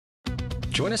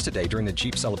Join us today during the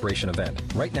Jeep Celebration event.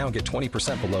 Right now, get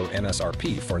 20% below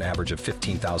MSRP for an average of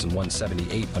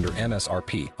 $15,178 under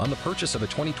MSRP on the purchase of a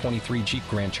 2023 Jeep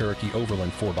Grand Cherokee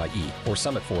Overland 4xE or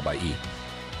Summit 4xE.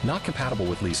 Not compatible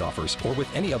with lease offers or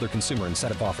with any other consumer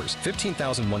incentive offers.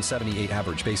 $15,178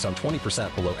 average based on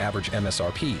 20% below average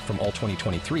MSRP from all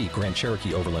 2023 Grand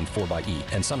Cherokee Overland 4xE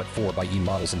and Summit 4xE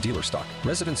models in dealer stock.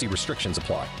 Residency restrictions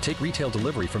apply. Take retail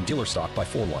delivery from dealer stock by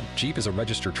 4/1. Jeep is a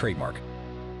registered trademark.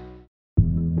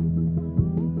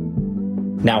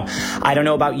 Now, I don't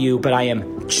know about you, but I am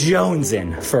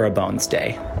jonesing for a Bones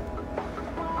Day.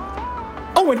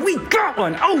 Oh, and we got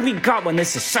one!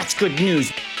 This is such good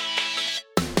news.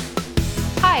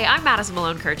 Hi, I'm Madison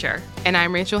Malone Kircher. And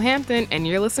I'm Rachel Hampton, and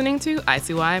you're listening to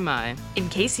ICYMI. In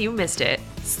case you missed it.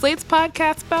 Slate's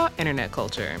podcast about internet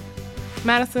culture.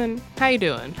 Madison, how you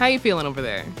doing? How you feeling over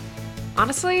there?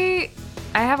 Honestly,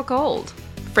 I have a cold.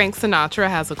 Frank Sinatra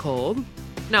has a cold.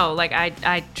 No, like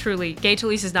I truly, Gay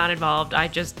Talese is not involved. I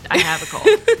have a cold.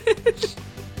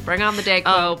 Bring on the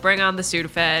Dayquil, bring on the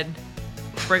Sudafed,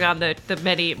 bring on the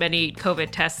many, many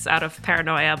COVID tests out of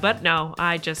paranoia. But no,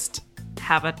 I just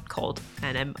have a cold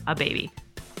and I'm a baby.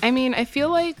 I mean, I feel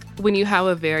like when you have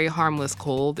a very harmless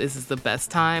cold, this is the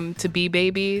best time to be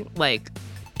baby. Like,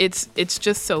 it's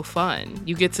just so fun.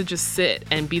 You get to just sit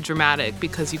and be dramatic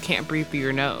because you can't breathe through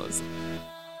your nose.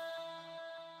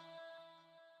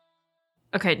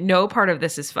 Okay, no part of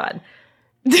this is fun.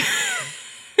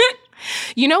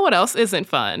 You know what else isn't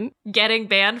fun? Getting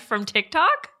banned from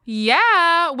TikTok?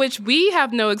 Yeah, which we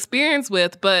have no experience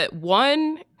with, but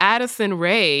one Addison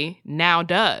Rae now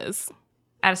does.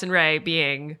 Addison Rae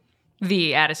being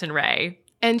the Addison Rae.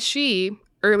 And she,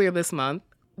 earlier this month,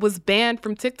 was banned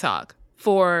from TikTok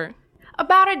for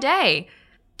about a day.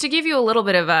 To give you a little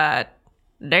bit of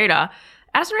data,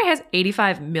 Addison Rae has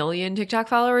 85 million TikTok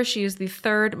followers. She is the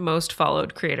third most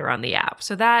followed creator on the app.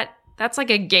 So that's like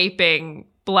a gaping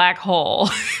black hole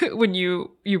when you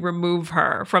remove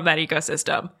her from that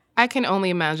ecosystem. I can only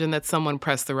imagine that someone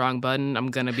pressed the wrong button.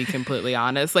 I'm going to be completely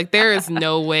honest. Like, there is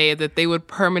no way that they would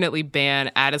permanently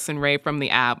ban Addison Rae from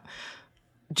the app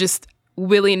just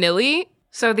willy-nilly.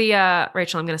 So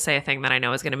Rachel, I'm going to say a thing that I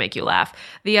know is going to make you laugh.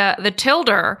 The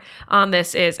tilde on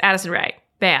this is Addison Rae,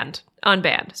 banned,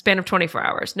 unbanned, span of 24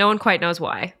 hours. No one quite knows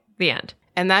why. The end.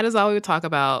 And that is all we would talk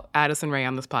about Addison Rae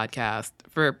on this podcast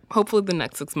for hopefully the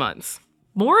next 6 months.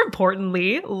 More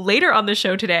importantly, later on the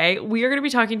show today, we are going to be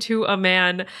talking to a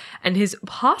man and his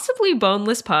possibly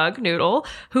boneless pug, Noodle,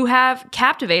 who have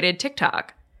captivated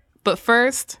TikTok. But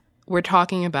first, we're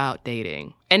talking about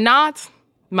dating. And not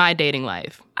my dating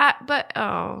life.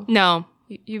 No.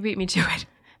 You beat me to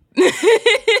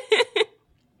it.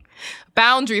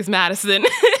 Boundaries, Madison.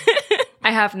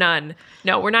 I have none.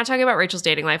 No, we're not talking about Rachel's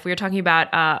dating life. We are talking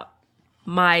about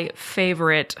my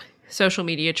favorite social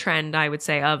media trend, I would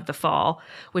say, of the fall,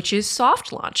 which is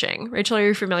soft launching. Rachel, are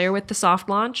you familiar with the soft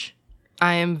launch?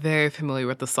 I am very familiar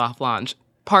with the soft launch.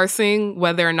 Parsing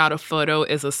whether or not a photo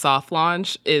is a soft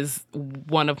launch is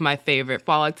one of my favorite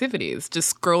fall activities,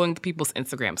 just scrolling through people's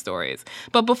Instagram stories.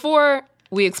 But before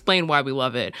we explain why we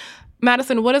love it,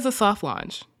 Madison, what is a soft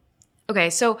launch? Okay,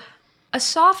 so a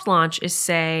soft launch is,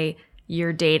 say,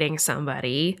 you're dating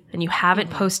somebody and you haven't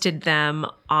posted them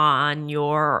on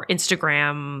your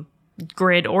Instagram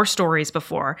grid or stories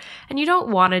before, and you don't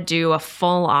want to do a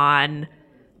full-on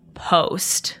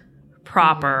post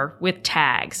proper with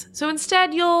tags. So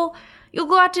instead you'll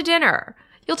go out to dinner.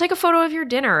 You'll take a photo of your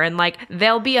dinner and like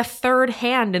there'll be a third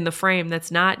hand in the frame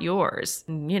that's not yours.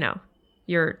 And, you know,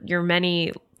 your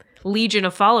many legion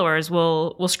of followers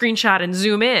will screenshot and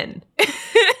zoom in.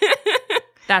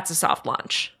 That's a soft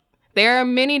launch. There are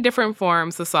many different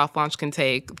forms the soft launch can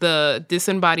take. The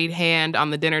disembodied hand on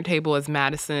the dinner table, as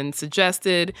Madison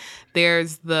suggested.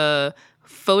 There's the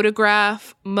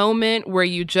photograph moment where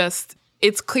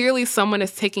it's clearly someone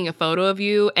is taking a photo of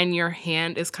you and your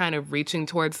hand is kind of reaching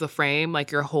towards the frame,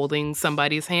 like you're holding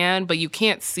somebody's hand, but you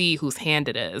can't see whose hand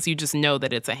it is. You just know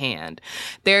that it's a hand.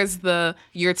 There's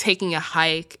you're taking a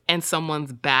hike and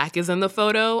someone's back is in the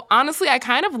photo. Honestly, I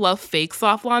kind of love fake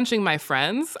soft launching my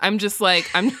friends. I just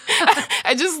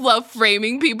love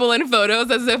framing people in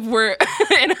photos as if we're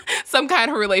in some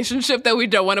kind of relationship that we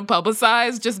don't want to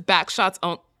publicize. Just back shots.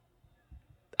 I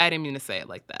didn't mean to say it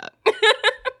like that.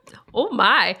 Oh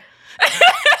my.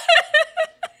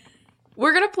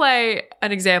 We're going to play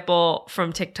an example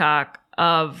from TikTok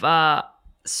of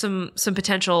some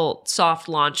potential soft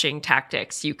launching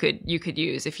tactics you could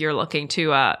use if you're looking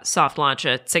to soft launch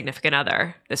a significant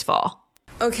other this fall.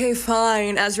 Okay,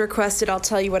 fine. As requested, I'll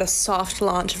tell you what a soft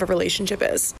launch of a relationship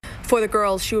is. For the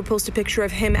girls, she would post a picture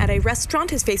of him at a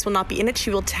restaurant. His face will not be in it. She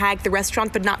will tag the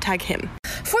restaurant, but not tag him.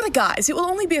 For the guys, it will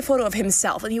only be a photo of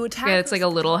himself, and he would tag... Yeah, it's like a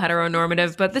little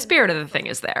heteronormative, but the spirit of the thing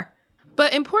is there.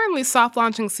 But importantly, soft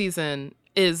launching season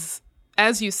is,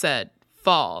 as you said,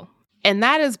 fall. And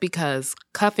that is because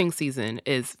cuffing season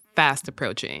is fast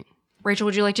approaching. Rachel,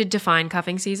 would you like to define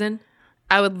cuffing season?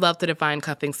 I would love to define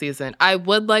cuffing season. I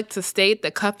would like to state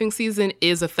that cuffing season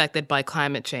is affected by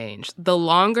climate change. The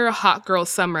longer hot girl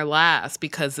summer lasts,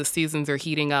 because the seasons are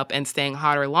heating up and staying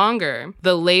hotter longer,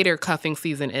 the later cuffing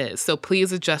season is. So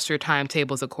please adjust your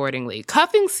timetables accordingly.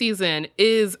 Cuffing season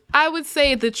is, I would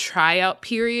say, the tryout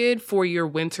period for your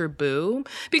winter boo,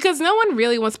 because no one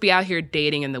really wants to be out here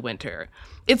dating in the winter.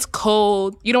 It's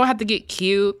cold. You don't have to get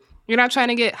cute. You're not trying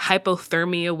to get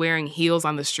hypothermia wearing heels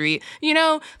on the street,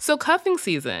 So cuffing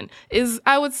season is,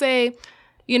 I would say,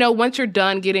 once you're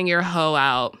done getting your hoe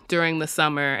out during the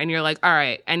summer and you're like, all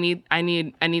right, I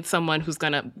need someone who's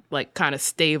going to like kind of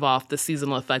stave off the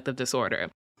seasonal affective disorder.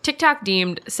 TikTok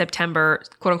deemed September,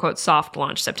 quote unquote, soft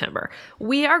launch September.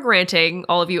 We are granting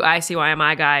all of you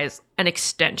ICYMI guys an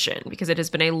extension because it has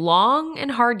been a long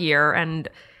and hard year. And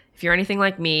if you're anything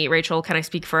like me, Rachel, can I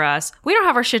speak for us? We don't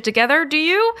have our shit together, do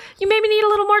you? You maybe need a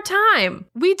little more time.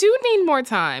 We do need more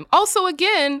time. Also,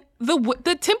 again,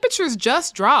 the temperatures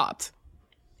just dropped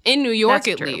in New York. That's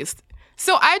at true. Least.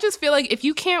 So I just feel like if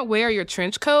you can't wear your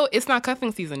trench coat, it's not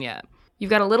cuffing season yet. You've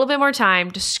got a little bit more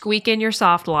time to squeak in your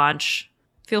soft launch.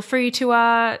 Feel free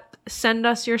to send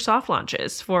us your soft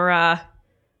launches for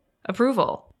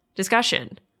approval,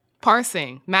 discussion.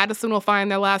 Parsing. Madison will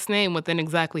find their last name within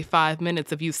exactly 5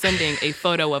 minutes of you sending a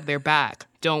photo of their back.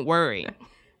 Don't worry.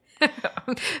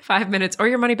 5 minutes or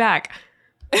your money back.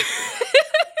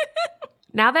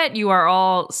 Now that you are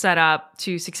all set up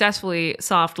to successfully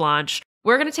soft launch,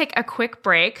 we're going to take a quick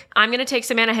break. I'm going to take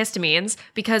some antihistamines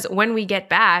because when we get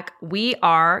back, we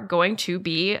are going to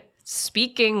be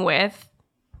speaking with,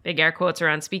 big air quotes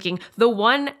around speaking, the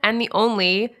one and the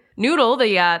only Noodle,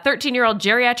 the 13-year-old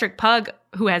geriatric pug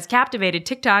who has captivated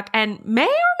TikTok and may or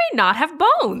may not have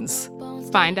bones.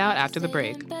 Find out after the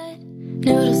break.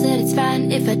 Noodle said it's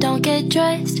fine if I don't get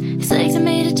dressed. His legs are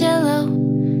made of jello.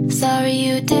 Sorry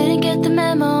you didn't get the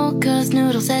memo, cause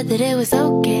Noodle said that it was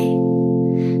okay.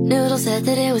 Noodle said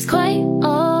that it was quite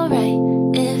alright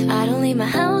if I don't leave my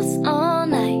house all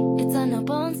night. It's a no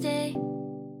bones day.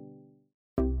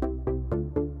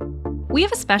 We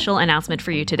have a special announcement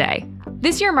for you today.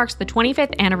 This year marks the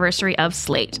 25th anniversary of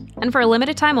Slate, and for a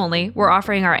limited time only, we're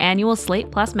offering our annual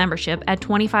Slate Plus membership at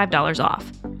 $25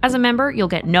 off. As a member, you'll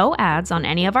get no ads on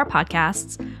any of our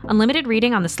podcasts, unlimited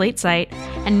reading on the Slate site,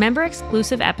 and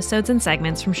member-exclusive episodes and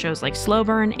segments from shows like Slow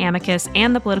Burn, Amicus,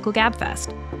 and the Political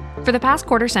Gabfest. For the past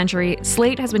quarter century,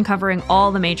 Slate has been covering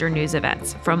all the major news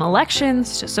events, from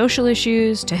elections to social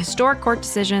issues to historic court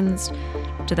decisions,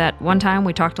 to that one time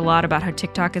we talked a lot about how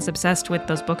TikTok is obsessed with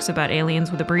those books about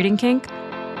aliens with a breeding kink.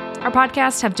 Our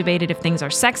podcasts have debated if things are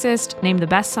sexist, named the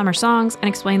best summer songs, and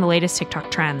explain the latest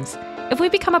TikTok trends. If we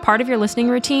become a part of your listening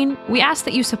routine, we ask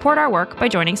that you support our work by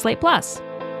joining Slate Plus.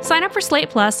 Sign up for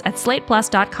Slate Plus at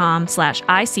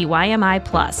slateplus.com/ICYMI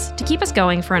Plus to keep us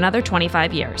going for another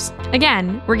 25 years.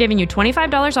 Again, we're giving you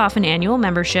 $25 off an annual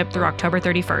membership through October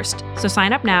 31st. So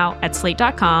sign up now at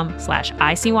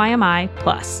slate.com/ICYMI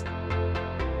Plus.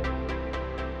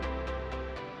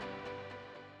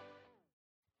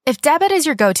 If debit is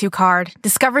your go-to card,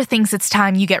 Discover thinks it's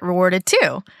time you get rewarded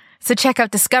too. So check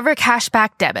out Discover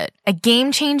Cashback Debit, a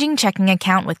game-changing checking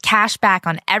account with cash back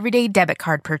on everyday debit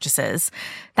card purchases.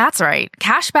 That's right,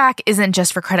 cashback isn't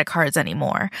just for credit cards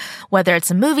anymore. Whether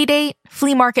it's a movie date,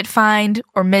 flea market find,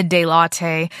 or midday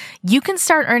latte, you can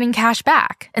start earning cash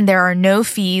back, and there are no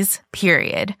fees,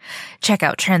 period. Check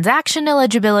out transaction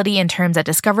eligibility and terms at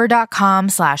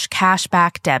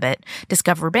discover.com/cashbackdebit.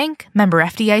 Discover Bank, member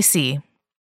FDIC.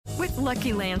 With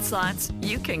Lucky Land Slots,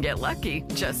 you can get lucky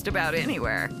just about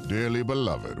anywhere. Dearly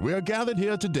beloved, we are gathered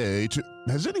here today to...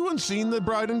 Has anyone seen the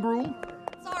bride and groom?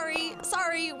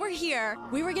 Sorry, we're here.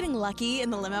 We were getting lucky in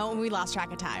the limo and we lost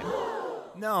track of time.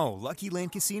 No, Lucky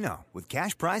Land Casino, with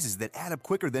cash prizes that add up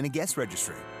quicker than a guest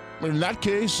registry. In that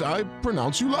case, I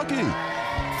pronounce you lucky.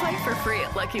 Play for free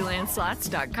at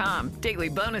LuckyLandSlots.com. Daily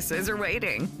bonuses are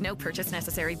waiting. No purchase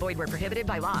necessary. Void where prohibited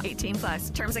by law.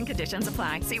 18+. Terms and conditions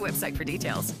apply. See website for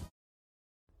details.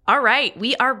 All right,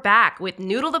 we are back with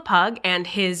Noodle the Pug and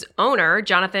his owner,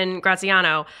 Jonathan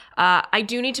Graziano. I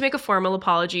do need to make a formal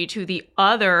apology to the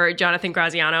other Jonathan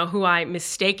Graziano, who I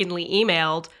mistakenly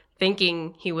emailed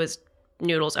thinking he was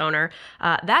Noodle's owner.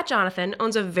 That Jonathan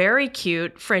owns a very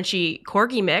cute Frenchie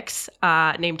Corgi mix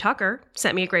named Tucker.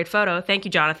 Sent me a great photo. Thank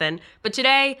you, Jonathan. But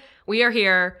today we are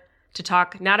here to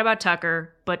talk not about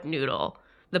Tucker, but Noodle,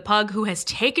 the pug who has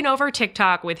taken over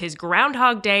TikTok with his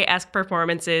Groundhog Day-esque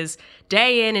performances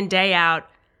day in and day out,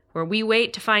 where we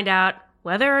wait to find out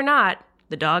whether or not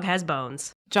the dog has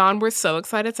bones. John, we're so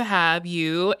excited to have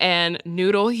you and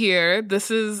Noodle here.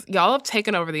 Y'all have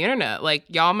taken over the internet. Like,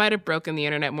 y'all might have broken the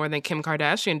internet more than Kim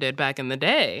Kardashian did back in the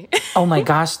day. Oh my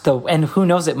gosh, though. And who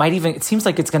knows, it seems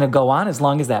like it's going to go on as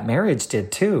long as that marriage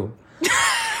did too.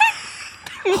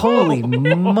 Holy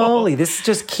moly, this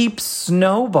just keeps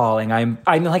snowballing. I'm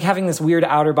like having this weird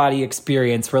outer body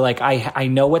experience where like I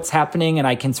know what's happening and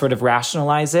I can sort of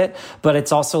rationalize it, but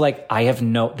it's also like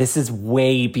this is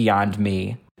way beyond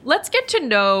me. Let's get to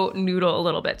know Noodle a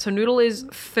little bit. So Noodle is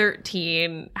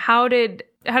 13. How did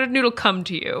Noodle come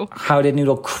to you? How did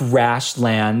Noodle crash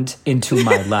land into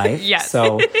my life? Yes.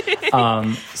 So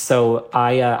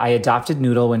I adopted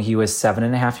Noodle when he was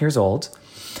 7.5 years old.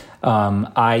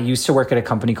 I used to work at a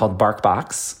company called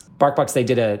BarkBox. BarkBox, they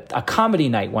did a comedy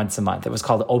night once a month. It was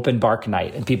called Open Bark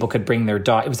Night, and people could bring their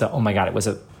dog. It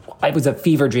was a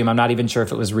fever dream. I'm not even sure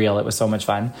if it was real. It was so much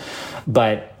fun.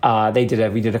 But we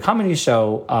did a comedy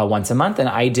show once a month, and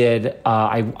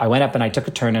I went up and I took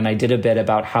a turn and I did a bit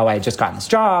about how I had just gotten this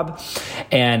job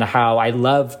and how I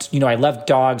loved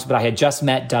dogs, but I had just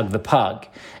met Doug the pug.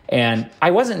 And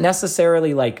I wasn't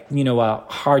necessarily a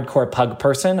hardcore pug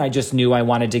person. I just knew I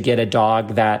wanted to get a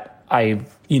dog that I,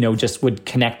 just would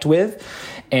connect with.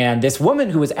 And this woman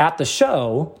who was at the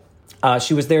show,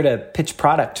 she was there to pitch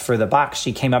product for the box.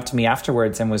 She came up to me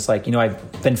afterwards and was like,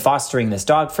 I've been fostering this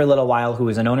dog for a little while who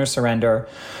is an owner surrender.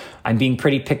 I'm being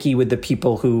pretty picky with the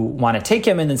people who want to take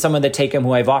him. And then some of the take him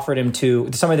who I've offered him to,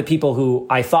 some of the people who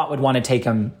I thought would want to take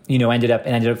him, ended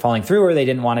up falling through, or they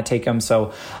didn't want to take him.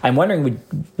 So I'm wondering,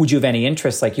 would you have any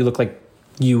interest? Like, you look like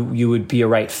you would be a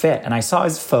right fit. And I saw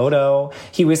his photo.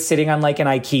 He was sitting on like an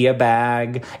IKEA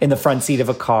bag in the front seat of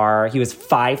a car. He was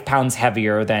 5 pounds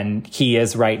heavier than he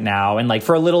is right now. And like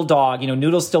for a little dog,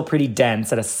 Noodle's still pretty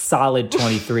dense at a solid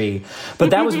 23.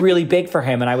 But that was really big for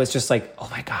him. And I was just like, oh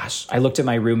my gosh. I looked at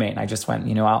my roommate and I just went,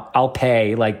 I'll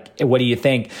pay. Like, what do you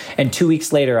think? And 2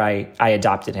 weeks later, I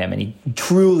adopted him and he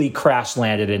truly crash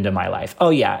landed into my life. Oh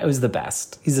yeah, it was the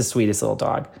best. He's the sweetest little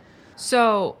dog.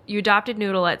 So you adopted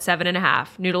Noodle at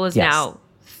 7.5. Noodle is now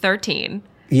 13.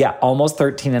 Yeah, almost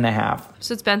 13.5.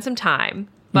 So it's been some time.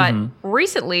 But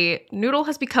recently, Noodle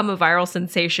has become a viral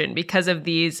sensation because of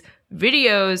these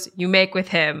videos you make with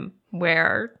him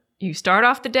where you start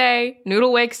off the day,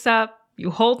 Noodle wakes up, you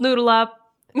hold Noodle up,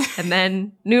 and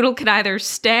then Noodle can either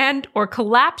stand or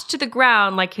collapse to the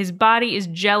ground like his body is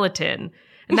gelatin.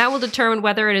 And that will determine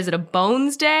whether it is a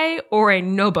bones day or a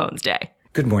no bones day.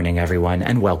 Good morning, everyone,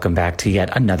 and welcome back to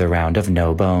yet another round of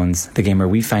No Bones, the game where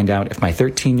we find out if my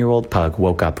 13-year-old pug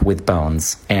woke up with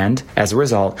bones. And, as a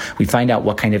result, we find out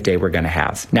what kind of day we're going to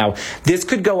have. Now, this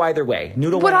could go either way.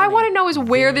 What I want to know is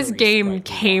where this game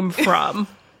came from.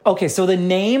 Okay, so the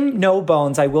name No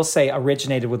Bones, I will say,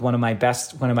 originated with one of my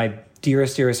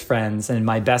dearest friends and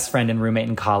my best friend and roommate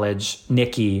in college,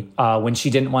 Nikki. When she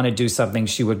didn't want to do something,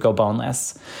 she would go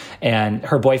boneless. And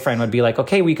her boyfriend would be like,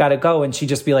 okay, we got to go. And she'd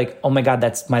just be like, oh my God,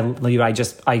 that's my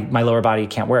lower body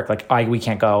can't work. We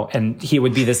can't go. And he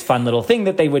would be this fun little thing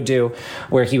that they would do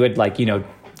where he would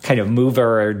kind of move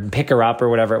her or pick her up or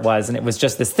whatever it was. And it was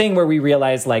just this thing where we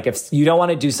realized if you don't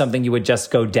want to do something, you would just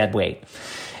go dead weight.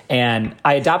 And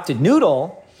I adopted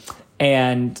Noodle,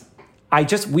 and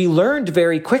we learned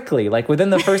very quickly, within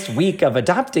the first week of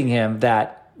adopting him,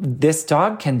 that this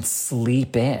dog can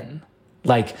sleep in.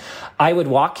 I would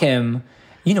walk him,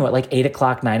 at 8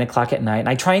 o'clock, 9 o'clock at night. And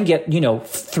I try and get,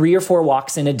 3 or 4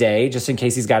 walks in a day, just in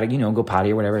case he's got to, go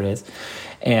potty or whatever it is.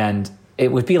 And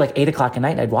it would be 8 o'clock at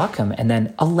night, and I'd walk him. And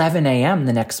then 11 a.m.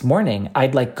 the next morning,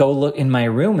 I'd go look in my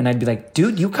room and I'd be like,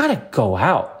 dude, you got to go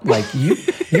out.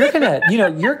 You're going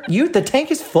to, the tank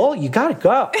is full. You got to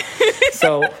go.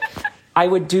 So I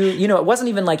would do, it wasn't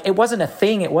even it wasn't a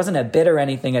thing. It wasn't a bit or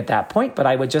anything at that point, but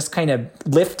I would just kind of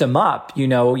lift him up.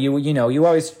 You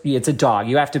always, it's a dog.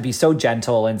 You have to be so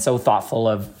gentle and so thoughtful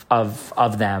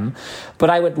of them.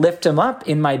 But I would lift him up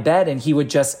in my bed and he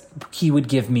would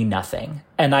give me nothing.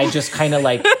 And I just kind of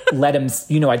let him,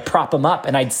 I'd prop him up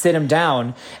and I'd sit him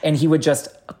down and he would just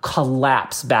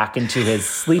collapse back into his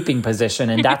sleeping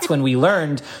position. And that's when we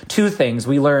learned 2 things.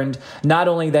 We learned not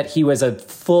only that he was a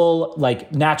full,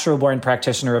 natural born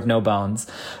practitioner of No Bones,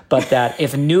 but that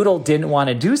if Noodle didn't want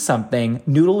to do something,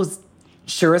 Noodle was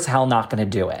sure as hell not going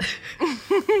to do it.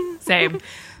 Same.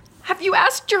 Have you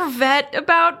asked your vet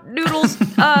about Noodle's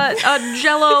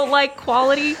Jell-O-like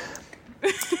quality?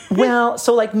 Well,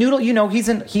 so like Noodle, he's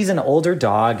an older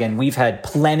dog, and we've had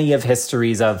plenty of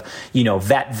histories of,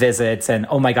 vet visits. And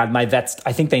oh my God, my vets,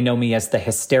 I think they know me as the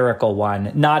hysterical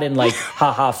one, not in like,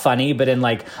 haha, funny, but in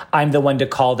like, I'm the one to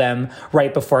call them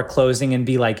right before closing and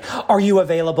be like, are you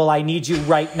available? I need you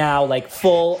right now, like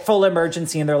full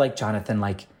emergency. And they're like, Jonathan,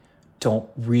 like, don't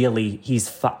really,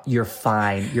 you're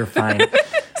fine.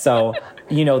 So,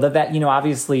 the vet,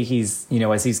 obviously he's,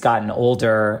 as he's gotten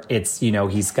older, it's,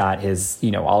 he's got his,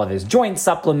 all of his joint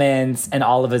supplements and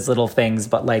all of his little things.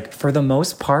 But like, for the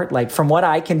most part, like from what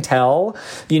I can tell,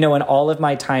 in all of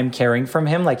my time caring from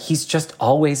him, like he's just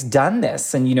always done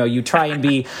this. And, you try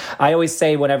and I always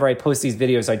say whenever I post these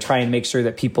videos, I try and make sure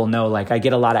that people know, like I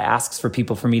get a lot of asks for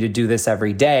people for me to do this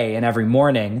every day and every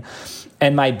morning.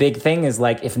 And my big thing is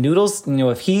like, if Noodles,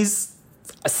 if he's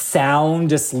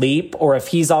sound asleep or if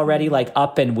he's already like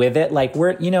up and with it, like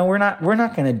we're not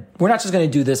just gonna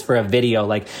do this for a video.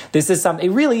 Like this is something,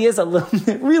 it really is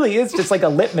just like a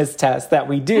litmus test that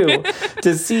we do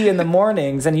to see in the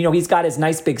mornings. And he's got his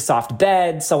nice big soft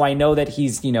bed, so I know that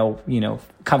he's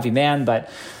comfy man. But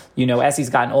as he's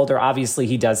gotten older, obviously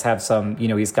he does have some,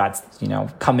 he's got,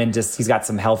 he's got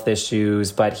some health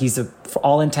issues, but for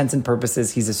all intents and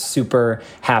purposes, he's a super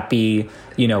happy,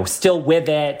 still with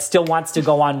it, still wants to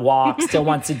go on walks, still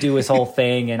wants to do his whole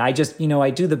thing. And I just, I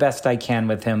do the best I can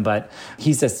with him, but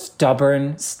he's a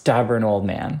stubborn old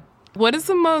man. What is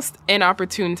the most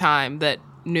inopportune time that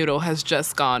Noodle has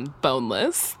just gone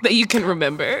boneless that you can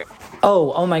remember?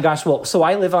 Oh my gosh. Well, so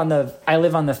I live on the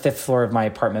 5th floor of my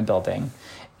apartment building.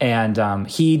 And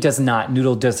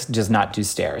Noodle does not do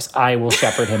stairs. I will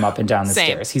shepherd him up and down the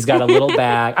stairs. He's got a little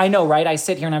bag. I know, right? I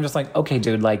sit here and I'm just like, okay,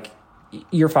 dude, like,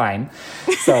 you're fine.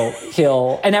 So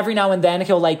and every now and then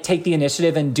he'll like take the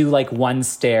initiative and do like one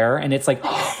stair. And it's like,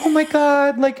 oh my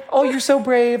God, like, oh, you're so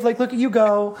brave. Like, look at you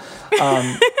go.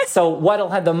 So what'll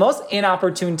have the most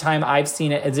inopportune time I've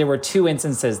seen it is there were 2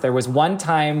 instances. There was one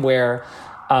time where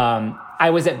I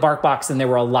was at BarkBox and there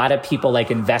were a lot of people, like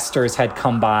investors had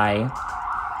come by.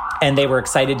 And they were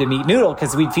excited to meet Noodle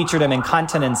because we'd featured him in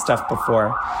content and stuff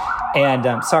before. And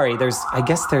I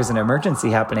guess there's an emergency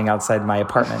happening outside my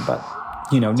apartment, but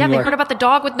New York. They heard about the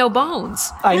dog with no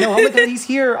bones. I know. Oh my God, he's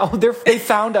here. Oh, they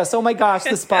found us. Oh my gosh,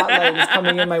 the spotlight is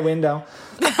coming in my window.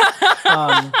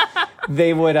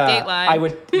 There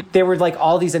were like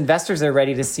all these investors that are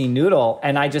ready to see Noodle,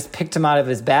 and I just picked him out of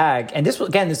his bag. And this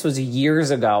was years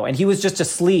ago, and he was just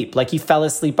asleep. Like he fell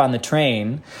asleep on the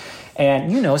train.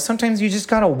 And, sometimes you just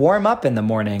got to warm up in the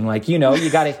morning. Like, you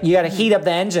got to heat up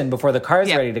the engine before the car's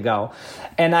ready to go.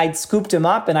 And I scooped him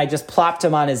up and I just plopped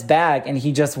him on his bag and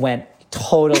he just went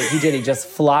totally, he just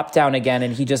flopped down again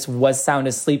and he just was sound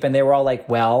asleep. And they were all like,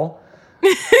 well,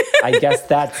 I guess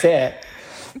that's it.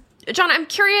 John, I'm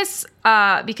curious,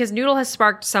 because Noodle has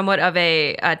sparked somewhat of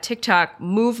a TikTok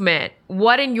movement.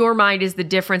 What in your mind is the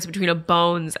difference between a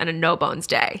bones and a no bones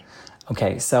day?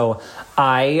 Okay, so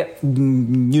I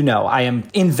am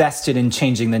invested in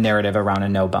changing the narrative around a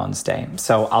no bones day.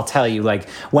 So I'll tell you, like,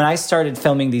 when I started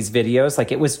filming these videos,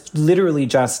 like, it was literally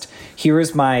just, here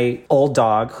is my old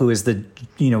dog who is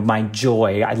my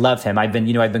joy. I love him. I've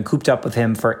been cooped up with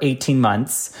him for 18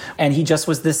 months. And he just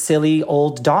was this silly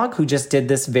old dog who just did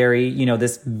this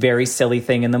very silly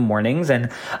thing in the mornings.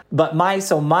 But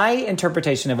my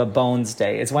interpretation of a bones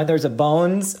day is when there's a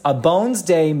bones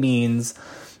day means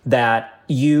that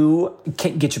you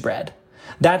can get your bread.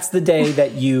 That's the day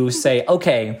that you say,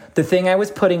 okay, the thing I was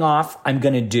putting off, I'm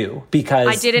going to do because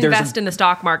I did invest in the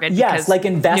stock market. Yes, like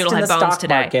invest in the stock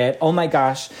market. Oh my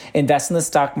gosh, invest in the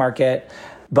stock market.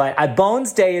 But a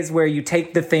bones day is where you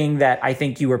take the thing that I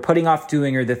think you were putting off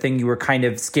doing or the thing you were kind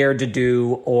of scared to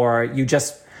do or you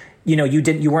just,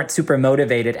 you weren't super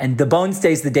motivated. And the bones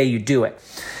day is the day you do it.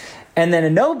 And then a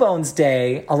no bones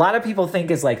day, a lot of people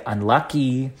think is like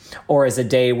unlucky or is a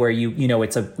day where you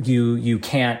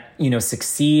can't,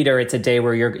 succeed, or it's a day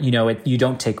where you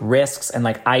don't take risks. And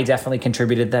like, I definitely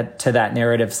contributed to that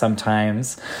narrative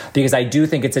sometimes because I do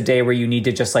think it's a day where you need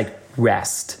to just like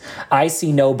rest. I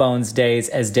see no bones days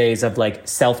as days of like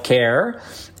self-care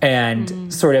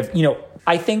and sort of,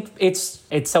 I think it's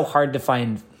so hard to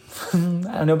find. I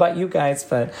don't know about you guys,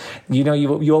 but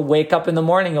you'll wake up in the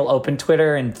morning, you'll open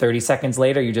Twitter, and 30 seconds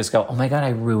later you just go, oh my God, I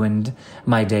ruined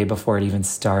my day before it even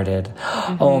started.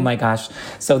 Mm-hmm. Oh my gosh.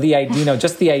 So the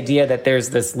idea that there's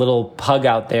this little pug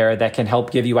out there that can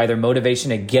help give you either motivation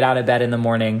to get out of bed in the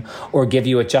morning or give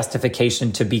you a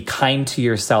justification to be kind to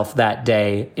yourself that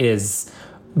day is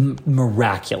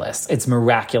miraculous. It's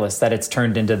miraculous that it's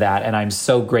turned into that. And I'm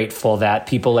so grateful that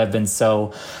people have been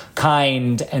so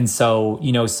kind and so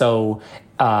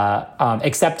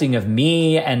accepting of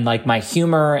me and like my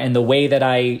humor and the way that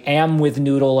I am with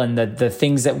Noodle and the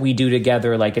things that we do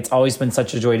together. Like, it's always been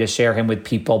such a joy to share him with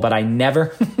people, but I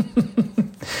never,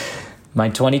 my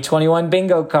 2021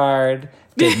 bingo card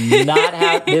did not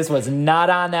have, this was not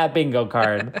on that bingo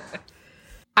card.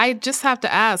 I just have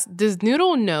to ask, does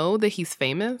Noodle know that he's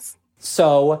famous?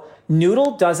 So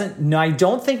Noodle doesn't, no, I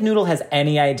don't think Noodle has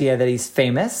any idea that he's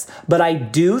famous, but I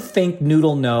do think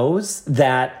Noodle knows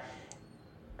that,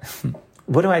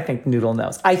 what do I think Noodle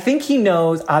knows? I think he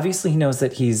knows, obviously he knows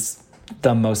that he's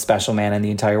the most special man in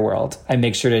the entire world. I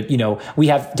make sure to, we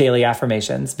have daily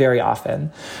affirmations very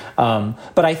often.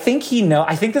 But I think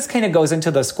I think this kind of goes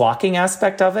into the squawking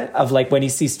aspect of it, of like when he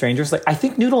sees strangers, like I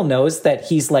think Noodle knows that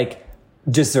he's like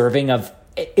deserving of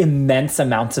immense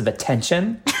amounts of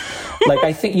attention. Like,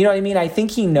 I think, you know what I mean? I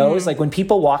think he knows, like, when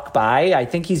people walk by, I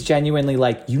think he's genuinely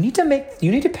like, you need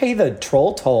to pay the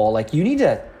troll toll. Like, you need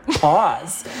to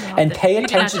pause and pay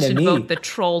attention to me. The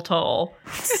troll toll.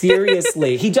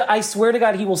 Seriously. I swear to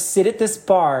God, he will sit at this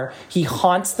bar. He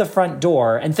haunts the front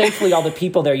door. And thankfully, all the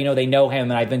people there, they know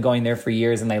him. And I've been going there for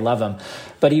years and they love him.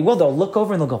 But they'll look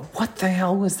over and they'll go, what the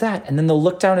hell was that? And then they'll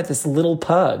look down at this little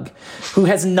pug who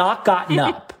has not gotten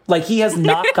up. Like, he has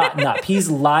not gotten up. He's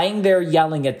lying there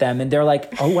yelling at them. And they're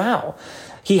like, oh, wow.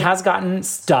 He has gotten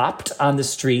stopped on the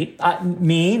street.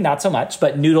 Me, not so much,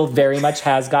 but Noodle very much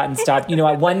has gotten stopped.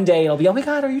 One day it'll be, oh my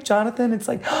God, are you Jonathan? It's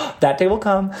like, oh, that day will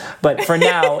come. But for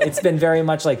now, it's been very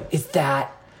much like, is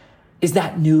that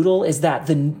Noodle? Is that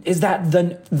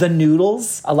the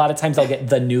Noodles? A lot of times I'll get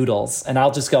the Noodles and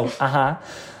I'll just go, uh-huh.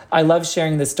 I love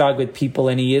sharing this dog with people,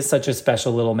 and he is such a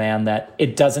special little man that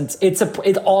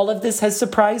all of this has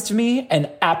surprised me, and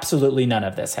absolutely none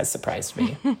of this has surprised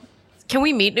me. Can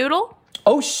we meet Noodle?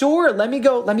 Oh, sure. Let me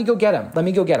go get him.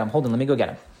 Hold on, let me go get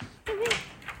him.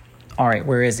 All right,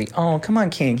 where is he? Oh, come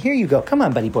on, King. Here you go. Come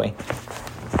on, buddy boy.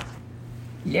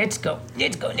 Let's go.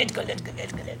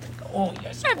 Oh,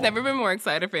 yes. I've never been more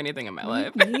excited for anything in my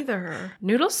life. Neither.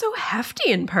 Noodle's so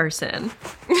hefty in person.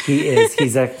 He is.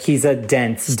 He's a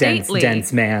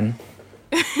dense man.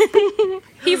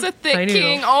 He's a thick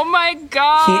king. Oh my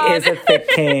God. He is a thick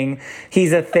king.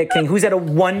 He's a thick king who's at a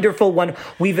wonderful one.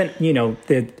 We've been,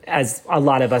 as a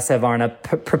lot of us have on a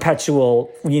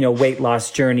perpetual, weight loss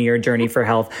journey or journey for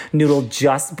health. Noodle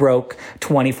just broke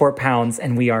 24 pounds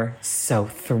and we are so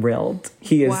thrilled.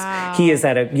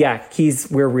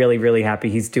 We're really, really happy.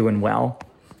 He's doing well.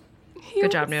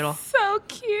 Good job, Noodle. So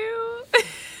cute.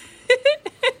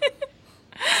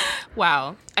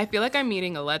 Wow. I feel like I'm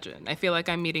meeting a legend. I feel like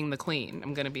I'm meeting the queen.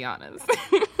 I'm going to be honest.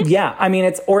 Yeah. I mean,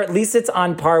 or at least it's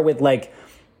on par with like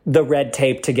the red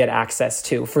tape to get access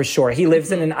to, for sure. He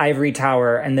lives in an ivory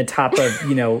tower and the top of,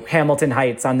 Hamilton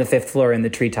Heights on the 5th floor in the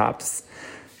treetops.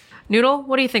 Noodle,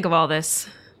 what do you think of all this?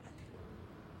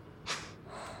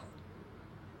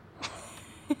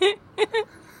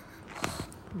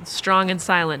 Strong and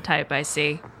silent type, I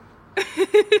see.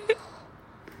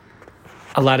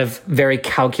 A lot of very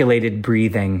calculated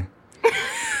breathing.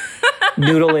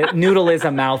 Noodle is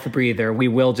a mouth breather. We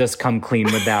will just come clean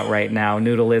with that right now.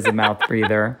 Noodle is a mouth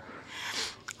breather.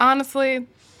 Honestly,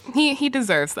 he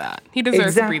deserves that. He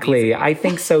deserves to breathe easy. I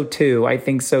think so too.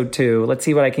 Let's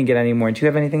see what I can get anymore. Do you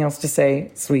have anything else to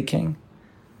say, Sweet King?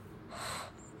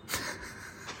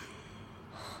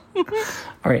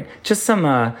 All right, just some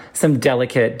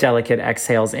delicate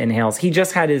exhales, inhales. He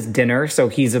just had his dinner, so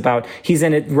he's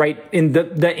in it right in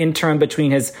the interim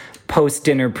between his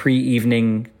post-dinner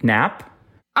pre-evening nap.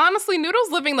 Honestly,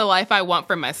 Noodle's living the life I want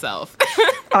for myself.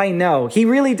 I know. He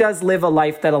really does live a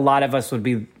life that a lot of us would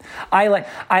be. I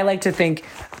like to think,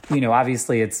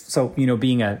 obviously it's so,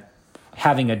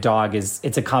 having a dog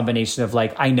it's a combination of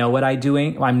like, I know what I'm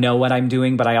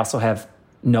doing, but I also have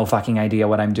no fucking idea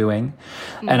what I'm doing.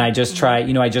 And I just try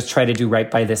to do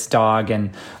right by this dog.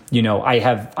 And,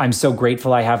 I'm so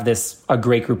grateful I have a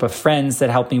great group of friends that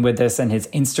help me with this. And his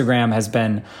Instagram has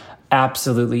been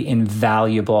absolutely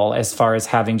invaluable as far as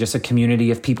having just a community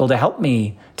of people to help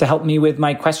me with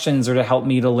my questions or to help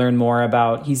me to learn more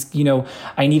about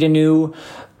I need a new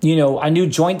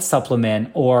joint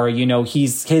supplement, or,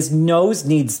 his nose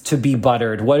needs to be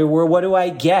buttered. What do I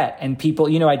get? And people,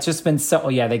 it's just been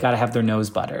they got to have their nose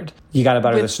buttered. You got to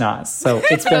butter the schnoz. So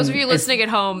it's been. Those of you listening at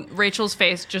home, Rachel's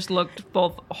face just looked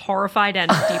both horrified and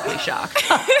deeply shocked.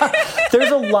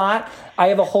 There's a lot. I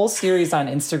have a whole series on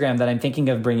Instagram that I'm thinking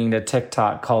of bringing to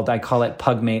TikTok I call it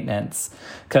Pug Maintenance,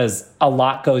 because a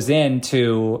lot goes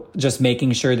into just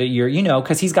making sure that you're,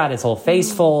 because he's got his whole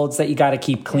face folds that you got to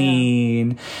keep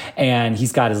clean, and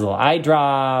he's got his little eye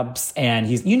drops, and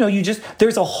he's,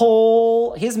 there's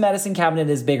his medicine cabinet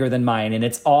is bigger than mine, and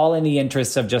it's all in the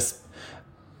interest of just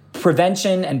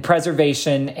prevention and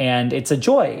preservation, and it's a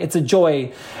joy. It's a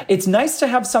joy. It's nice to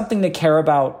have something to care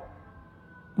about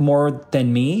more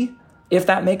than me, if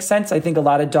that makes sense. I think a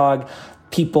lot of dog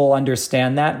people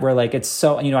understand that, where like it's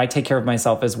so, I take care of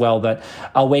myself as well, but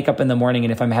I'll wake up in the morning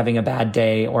and if I'm having a bad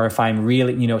day or if I'm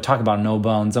really, talk about no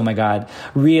bones, oh my God,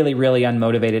 really, really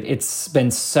unmotivated. It's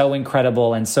been so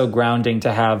incredible and so grounding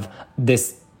to have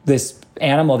this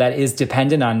animal that is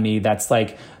dependent on me. That's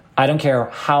like, I don't care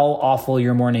how awful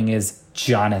your morning is,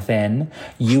 Jonathan,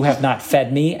 you have not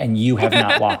fed me and you have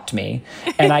not walked me.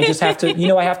 And I just have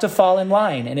to, I have to fall in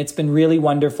line. And it's been really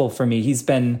wonderful for me.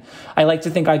 I like to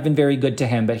think I've been very good to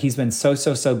him, but he's been so,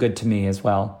 so, so good to me as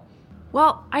well.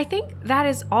 Well, I think that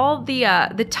is all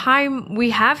the time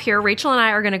we have here. Rachel and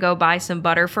I are going to go buy some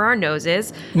butter for our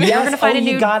noses. Yes. We're going to find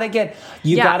you gotta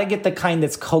get the kind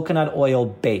that's coconut oil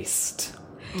based.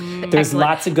 There's Excellent.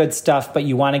 Lots of good stuff, but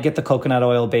you want to get the coconut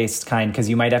oil based kind because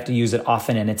you might have to use it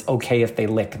often, and it's okay if they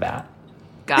lick that.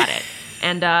 Got it.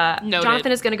 And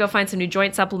Jonathan is going to go find some new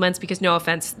joint supplements because, no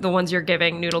offense, the ones you're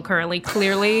giving Noodle currently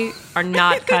clearly are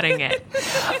not cutting it.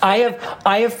 I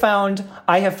have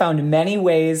found many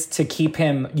ways to keep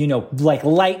him, like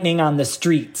lightning on the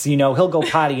streets. He'll go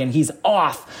potty and he's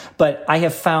off. But I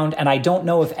have found, and I don't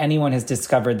know if anyone has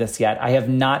discovered this yet, I have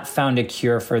not found a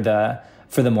cure for the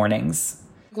mornings.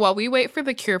 While we wait for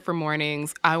the cure for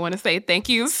mornings, I want to say thank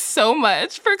you so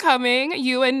much for coming,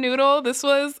 you and Noodle. This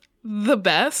was the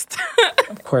best.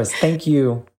 Of course. Thank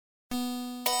you.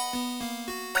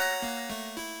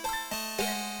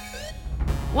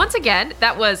 Once again,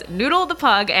 that was Noodle the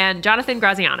Pug and Jonathan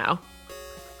Graziano.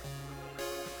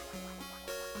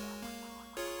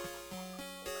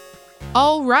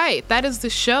 All right, that is the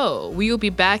show. We will be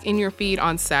back in your feed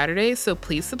on Saturday, so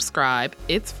please subscribe.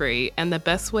 It's free and the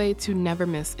best way to never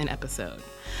miss an episode.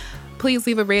 Please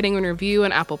leave a rating and review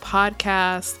on Apple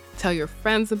Podcasts. Tell your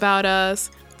friends about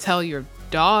us. Tell your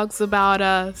dogs about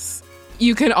us.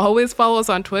 You can always follow us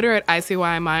on Twitter at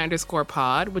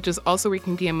ICYMI_pod, which is also where you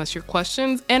can DM us your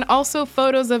questions and also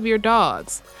photos of your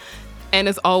dogs. And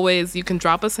as always, you can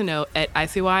drop us a note at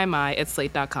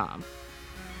ICYMI@slate.com.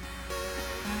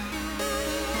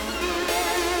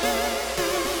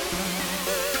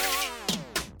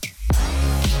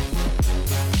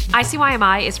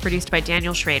 ICYMI is produced by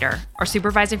Daniel Schrader. Our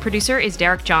supervising producer is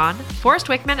Derek John. Forrest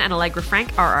Wickman and Allegra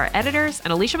Frank are our editors,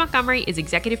 and Alicia Montgomery is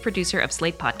executive producer of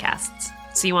Slate Podcasts.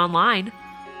 See you online.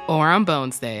 Or on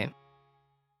Bones Day.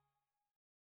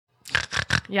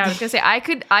 Yeah, I was going to say,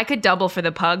 I could double for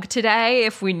the pug today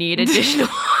if we need additional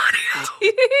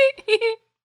audio.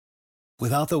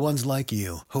 Without the ones like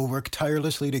you, who work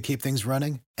tirelessly to keep things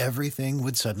running, everything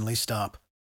would suddenly stop.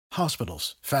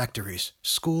 Hospitals, factories,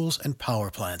 schools, and power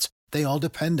plants, they all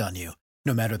depend on you.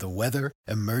 No matter the weather,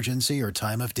 emergency, or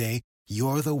time of day,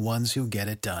 you're the ones who get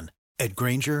it done. At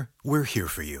Grainger, we're here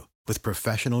for you with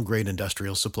professional-grade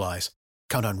industrial supplies.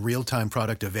 Count on real-time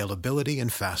product availability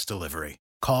and fast delivery.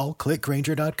 Call, click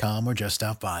Grainger.com, or just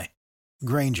stop by.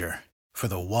 Grainger, for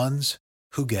the ones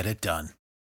who get it done.